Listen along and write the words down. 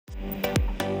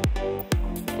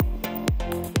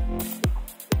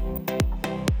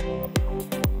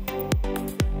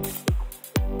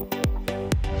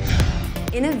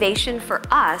innovation for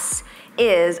us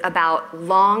is about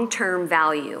long-term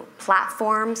value,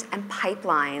 platforms and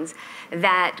pipelines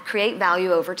that create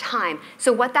value over time.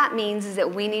 So what that means is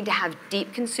that we need to have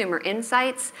deep consumer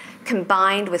insights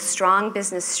combined with strong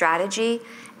business strategy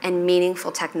and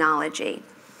meaningful technology.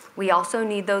 We also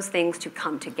need those things to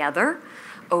come together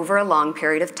over a long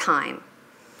period of time.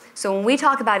 So when we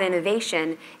talk about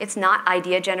innovation, it's not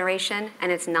idea generation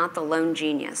and it's not the lone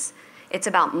genius. It's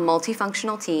about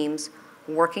multifunctional teams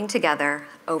working together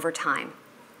over time.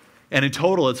 And in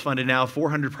total, it's funded now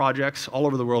 400 projects all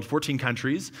over the world, 14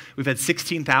 countries. We've had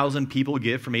 16,000 people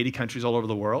give from 80 countries all over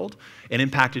the world and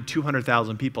impacted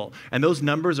 200,000 people. And those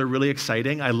numbers are really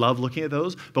exciting. I love looking at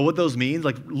those. But what those mean,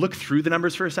 like look through the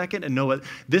numbers for a second and know what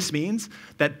this means,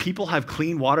 that people have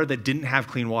clean water that didn't have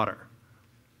clean water.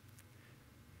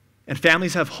 And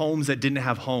families have homes that didn't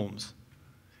have homes.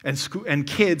 And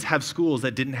kids have schools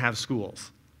that didn't have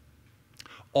schools.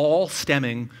 All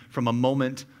stemming from a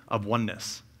moment of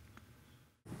oneness.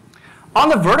 On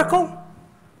the vertical,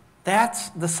 that's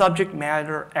the subject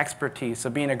matter expertise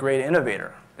of being a great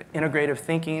innovator. The integrative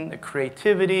thinking, the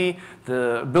creativity,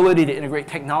 the ability to integrate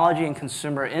technology and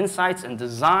consumer insights and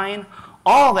design.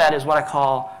 All that is what I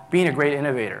call being a great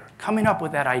innovator. Coming up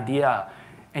with that idea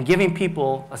and giving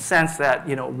people a sense that,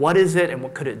 what is it and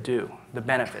what could it do, the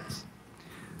benefits.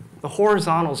 The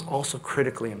horizontal is also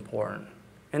critically important.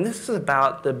 And this is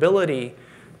about the ability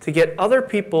to get other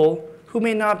people who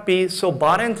may not be so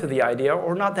bought into the idea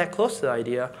or not that close to the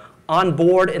idea on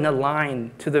board and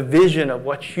aligned to the vision of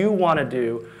what you want to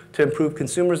do to improve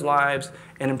consumers' lives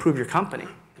and improve your company.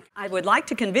 I would like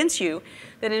to convince you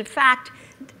that, in fact,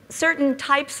 certain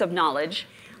types of knowledge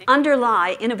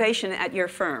underlie innovation at your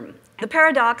firm. The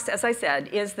paradox, as I said,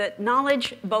 is that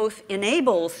knowledge both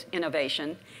enables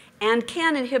innovation and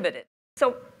can inhibit it.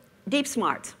 So, deep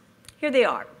smarts, here they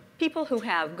are. People who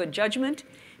have good judgment,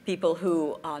 people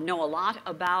who know a lot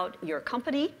about your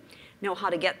company, know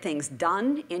how to get things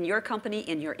done in your company,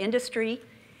 in your industry.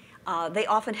 They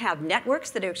often have networks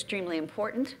that are extremely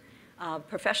important,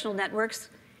 professional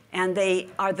networks, and they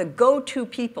are the go-to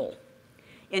people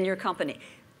in your company.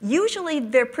 Usually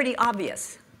they're pretty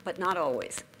obvious, but not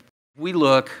always. We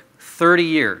look 30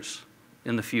 years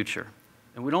in the future,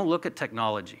 and we don't look at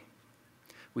technology.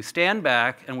 We stand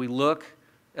back and we look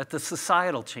at the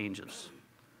societal changes.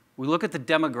 We look at the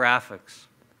demographics.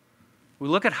 We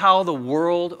look at how the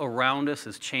world around us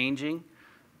is changing,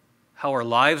 how our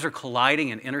lives are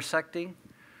colliding and intersecting,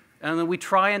 and then we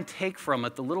try and take from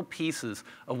it the little pieces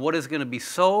of what is going to be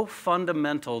so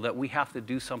fundamental that we have to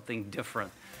do something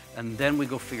different, and then we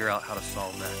go figure out how to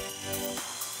solve that.